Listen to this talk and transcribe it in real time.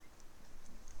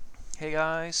Hey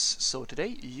guys, so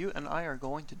today you and I are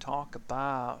going to talk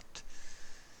about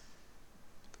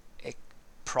a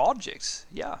projects,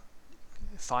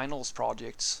 finals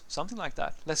projects, something like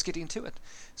that. Let's get into it.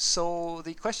 So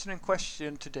the question in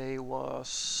question today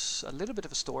was a little bit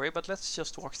of a story, but let's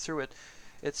just walk through it.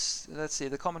 Let's see,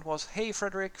 the comment was, "Hey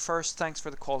Frederick, first thanks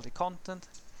for the quality content.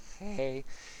 Hey,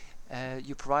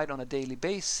 you provide on a daily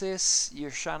basis. Your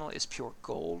channel is pure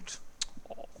gold.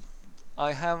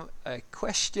 I have a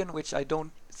question which I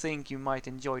don't think you might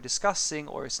enjoy discussing,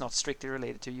 or it's not strictly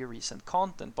related to your recent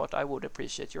content, but I would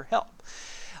appreciate your help.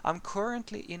 I'm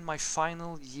currently in my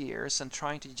final years and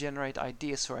trying to generate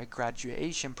ideas for a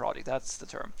graduation project. That's the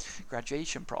term,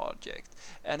 graduation project.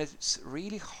 And it's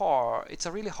really hard. It's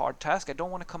a really hard task. I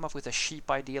don't want to come up with a cheap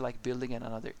idea like building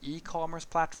another e-commerce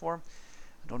platform.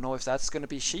 I don't know if that's going to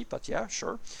be cheap, but yeah,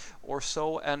 sure. Or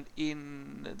so. And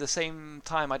in the same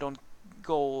time, I don't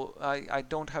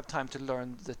have time to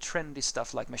learn the trendy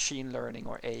stuff like machine learning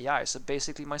or AI. So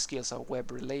basically my skills are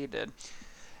web related.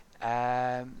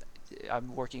 Um,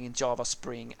 I'm working in Java,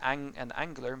 Spring, and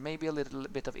Angular. Maybe a little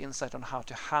bit of insight on how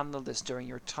to handle this during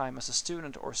your time as a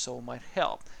student or so might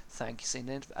help. Thanks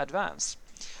in advance.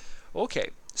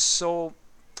 Okay, so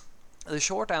the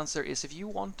short answer is if you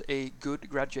want a good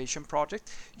graduation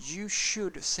project, you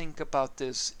should think about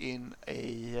this in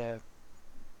a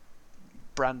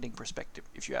branding perspective,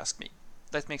 if you ask me.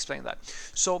 Let me explain that.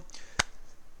 So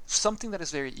something that is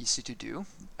very easy to do,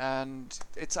 and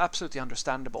it's absolutely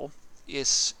understandable,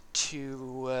 is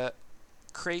to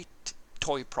create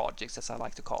toy projects, as I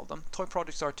like to call them. Toy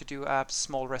projects are to do apps,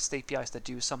 small REST APIs that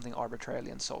do something arbitrarily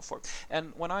and so forth.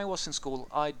 And when I was in school,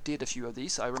 I did a few of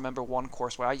these. I remember one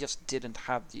course where I just didn't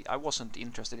have I wasn't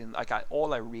interested in,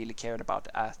 all I really cared about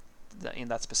in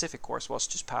that specific course was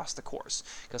just pass the course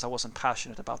because I wasn't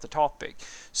passionate about the topic.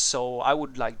 So I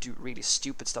would do really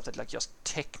stupid stuff that just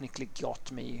technically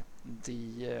got me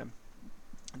the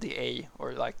A,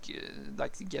 or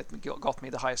got me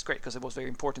the highest grade, because it was very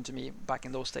important to me back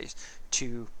in those days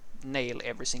to nail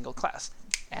every single class,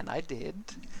 and I did.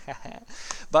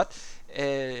 But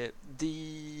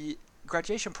the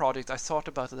graduation project, I thought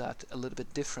about that a little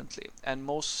bit differently, and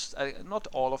not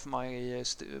all of my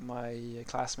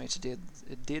classmates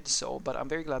did so, but I'm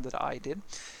very glad that I did.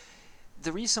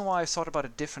 The reason why I thought about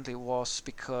it differently was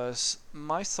because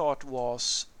my thought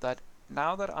was that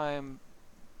now that I'm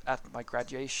at my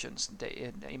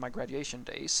in my graduation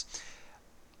days,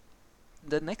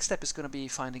 the next step is going to be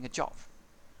finding a job.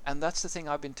 And that's the thing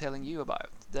I've been telling you about.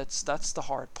 That's the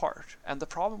hard part. And the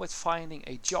problem with finding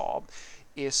a job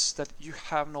is that you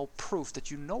have no proof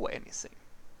that you know anything.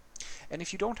 And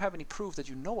if you don't have any proof that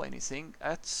you know anything,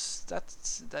 that's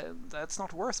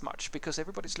not worth much, because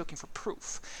everybody's looking for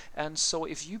proof. And so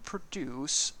if you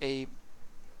produce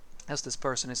as this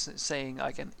person is saying,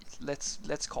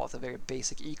 let's call it a very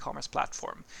basic e-commerce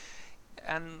platform,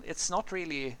 and it's not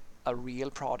really a real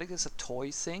product, it's a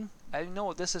toy thing. I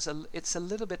know it's a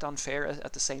little bit unfair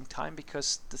at the same time,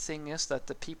 because the thing is that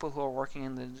the people who are working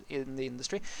in the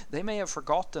industry, they may have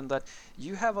forgotten that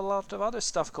you have a lot of other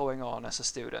stuff going on as a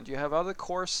student. You have other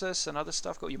courses and other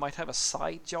stuff. You might have a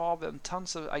side job and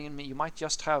tons of. You might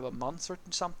just have a month or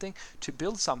something to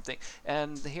build something.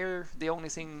 And here, the only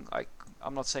thing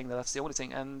I'm not saying that that's the only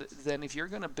thing. And then if you're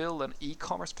going to build an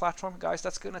e-commerce platform, guys,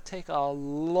 that's going to take a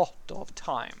lot of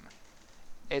time.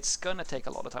 It's gonna take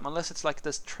a lot of time, unless it's like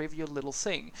this trivial little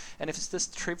thing. And if it's this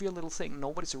trivial little thing,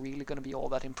 nobody's really gonna be all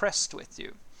that impressed with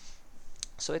you.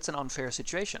 So it's an unfair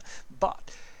situation.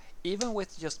 But even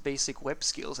with just basic web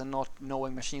skills and not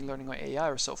knowing machine learning or AI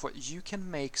or so forth, you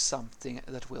can make something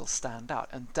that will stand out.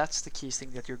 And that's the key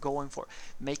thing that you're going for.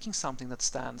 Making something that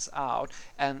stands out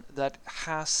and that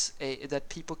that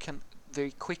people can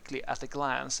very quickly at a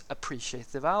glance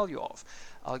appreciate the value of.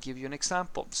 I'll give you an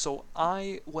example. So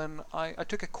I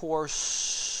took a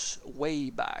course way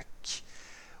back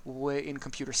in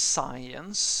computer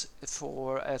science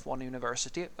at one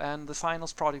university, and the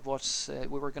finals project was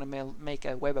we were going to make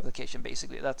a web application.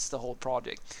 Basically, that's the whole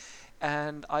project.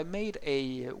 And I made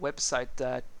a website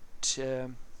that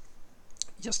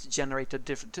just generated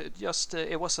different.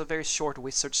 It was a very short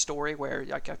wizard story where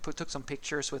I took some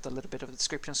pictures with a little bit of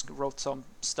descriptions, wrote some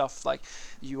stuff like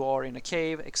you are in a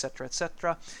cave, etc.,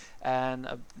 etc., and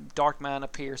a dark man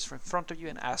appears in front of you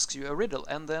and asks you a riddle.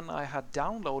 And then I had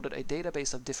downloaded a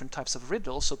database of different types of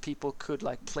riddles, so people could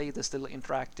play this little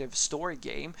interactive story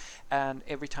game, and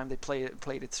every time they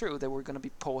played it through, they were going to be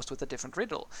posed with a different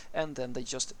riddle, and then they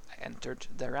just entered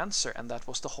their answer, and that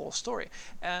was the whole story.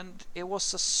 And it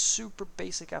was a super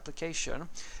basic application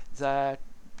that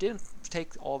didn't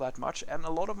take all that much, and a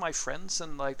lot of my friends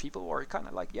and like people were kind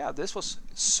of like, yeah, this was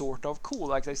sort of cool.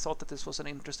 Like they thought that this was an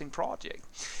interesting project.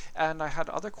 And I had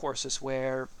other courses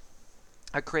where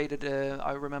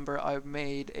I remember I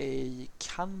made a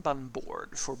Kanban board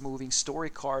for moving story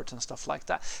cards and stuff like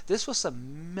that. This was a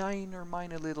minor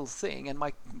little thing, and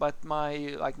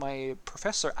my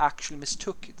professor actually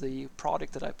mistook the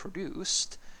product that I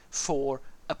produced for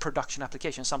a production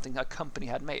application, something a company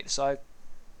had made. So I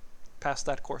passed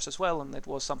that course as well, and it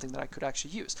was something that I could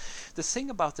actually use. The thing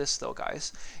about this, though,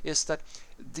 guys, is that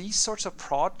these sorts of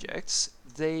projects,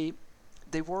 they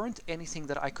weren't anything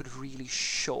that I could really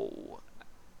show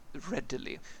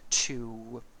readily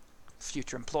to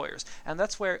future employers, and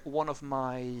that's where one of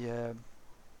my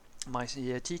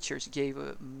teachers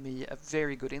gave me a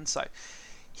very good insight.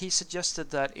 He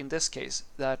suggested that in this case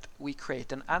that we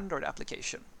create an Android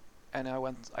application, and I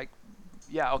went like,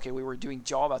 yeah, okay, we were doing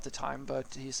Java at the time, but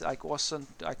he's like, wasn't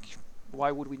like, why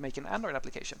would we make an Android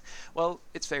application? Well,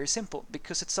 it's very simple,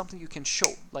 because it's something you can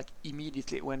show like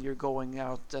immediately when you're going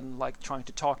out and like trying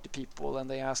to talk to people, and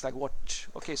they ask like,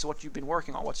 okay, so what you've been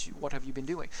working on, what have you been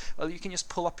doing? Well, you can just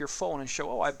pull up your phone and show,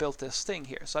 oh, I built this thing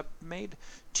here. So I made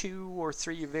 2 or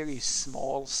 3 very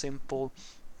small, simple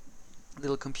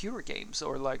little computer games,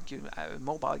 or like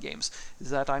mobile games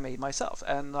that I made myself,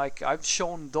 and like I've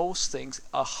shown those things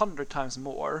 100 times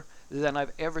more than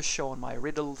I've ever shown my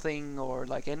Riddle thing or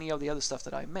like any of the other stuff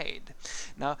that I made.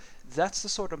 Now that's the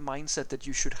sort of mindset that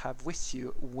you should have with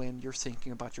you when you're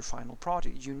thinking about your final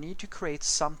project. You need to create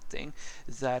something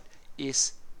that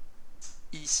is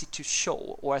easy to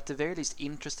show, or at the very least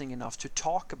interesting enough to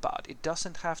talk about. It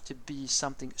doesn't have to be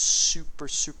something super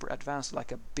advanced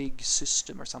like a big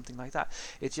system or something like that.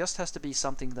 It just has to be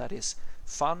something that is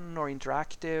fun or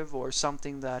interactive, or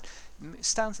something that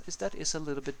is a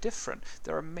little bit different.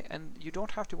 And you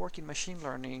don't have to work in machine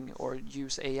learning or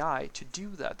use AI to do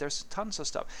that. There's tons of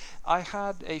stuff. I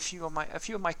had a few of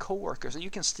my coworkers, and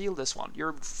you can steal this one.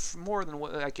 You're more than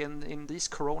like in these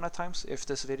Corona times. If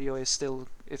this video is still,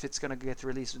 if it's gonna get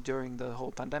released during the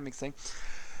whole pandemic thing,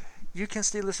 you can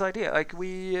steal this idea. Like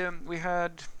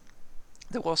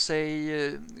there was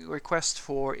a request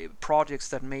for projects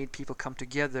that made people come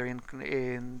together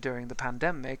in during the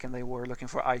pandemic, and they were looking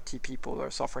for IT people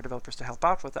or software developers to help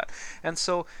out with that. And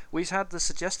so we had the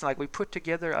suggestion, like we put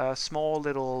together a small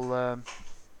little. I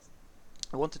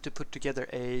wanted to put together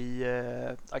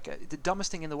the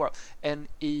dumbest thing in the world, and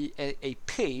a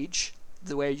page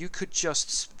where you could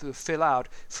just fill out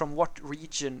from what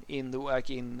region in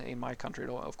my country,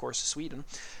 of course Sweden,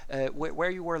 where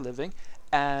you were living,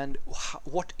 and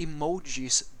what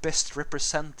emojis best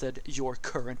represented your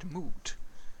current mood.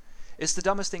 It's the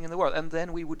dumbest thing in the world. And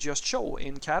then we would just show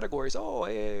in categories, oh,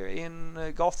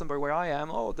 in Gothenburg where I am,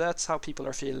 oh, that's how people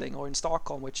are feeling, or in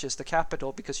Stockholm, which is the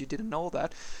capital, because you didn't know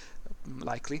that,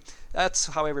 likely, that's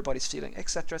how everybody's feeling,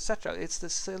 etc., etc. It's the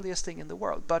silliest thing in the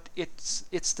world, but it's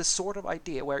the sort of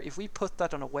idea where if we put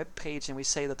that on a web page and we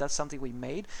say that that's something we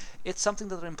made, it's something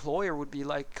that an employer would be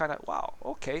like, kind of, wow,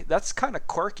 okay, that's kind of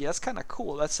quirky, that's kind of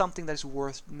cool, that's something that's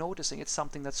worth noticing, it's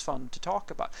something that's fun to talk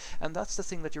about. And that's the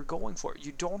thing that you're going for.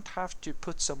 You don't have to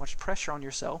put so much pressure on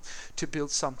yourself to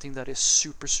build something that is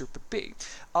super big.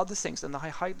 Other things, and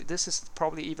this is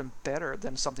probably even better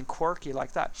than something quirky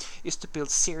like that, is to build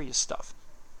serious stuff.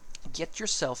 Get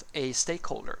yourself a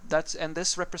stakeholder. And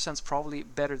this represents probably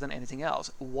better than anything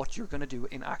else what you're going to do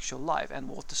in actual life, and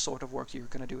what the sort of work you're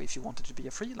going to do if you wanted to be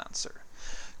a freelancer.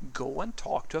 Go and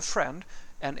talk to a friend,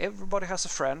 and everybody has a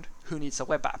friend who needs a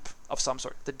web app of some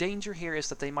sort. The danger here is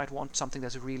that they might want something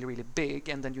that's really big,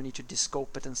 and then you need to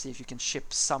descope it and see if you can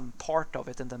ship some part of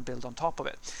it and then build on top of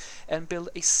it. And build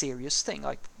a serious thing,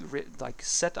 like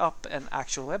set up an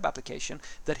actual web application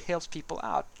that helps people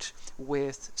out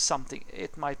with something.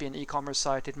 It might be an e-commerce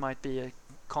site, it might be a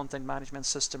content management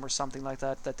system or something like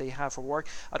that they have for work.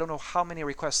 I don't know how many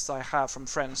requests I have from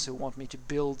friends who want me to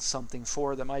build something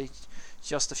for them.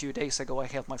 Just a few days ago I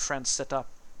helped my friends set up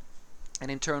an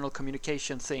internal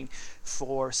communication thing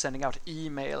for sending out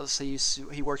emails.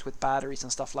 He works with batteries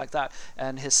and stuff like that,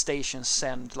 and his stations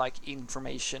send like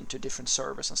information to different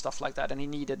servers and stuff like that, and he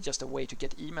needed just a way to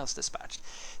get emails dispatched.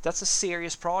 That's a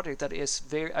serious project that is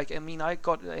very,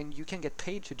 and you can get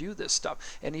paid to do this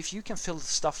stuff, and if you can fill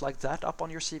stuff like that up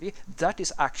on your CV, that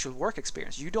is actual work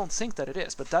experience. You don't think that it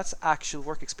is, but that's actual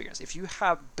work experience. If you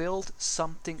have built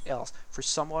something else for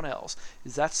someone else,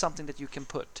 that's something that you can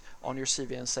put on your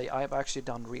CV and say, I've actually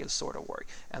done real sort of work.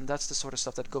 And that's the sort of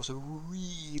stuff that goes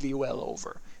really well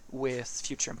over with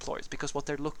future employers, because what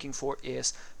they're looking for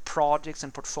is projects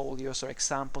and portfolios or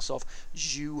examples of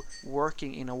you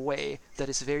working in a way that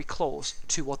is very close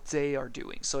to what they are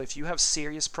doing. So if you have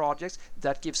serious projects,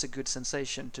 that gives a good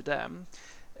sensation to them.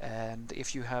 And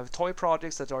if you have toy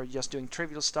projects that are just doing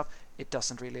trivial stuff, it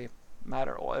doesn't really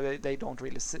matter, or they don't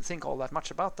really think all that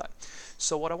much about that.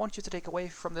 So what I want you to take away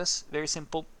from this, very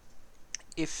simple: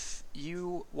 if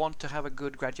you want to have a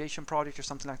good graduation project or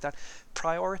something like that,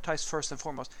 prioritize first and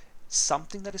foremost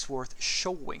something that is worth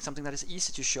showing, something that is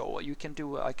easy to show. You can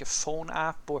do like a phone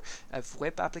app or a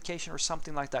web application or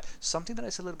something like that, something that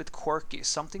is a little bit quirky,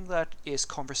 something that is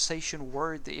conversation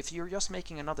worthy. If you're just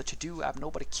making another to-do app,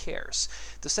 nobody cares.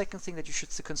 The second thing that you should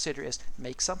consider is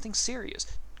make something serious.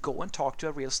 Go and talk to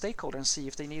a real stakeholder and see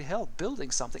if they need help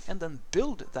building something, and then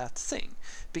build that thing,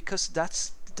 because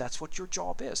that's what your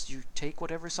job is. You take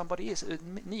whatever somebody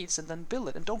needs and then build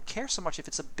it, and don't care so much if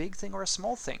it's a big thing or a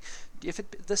small thing. If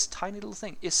this tiny little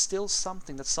thing is still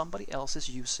something that somebody else is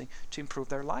using to improve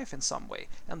their life in some way,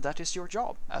 and that is your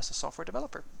job as a software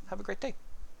developer. Have a great day.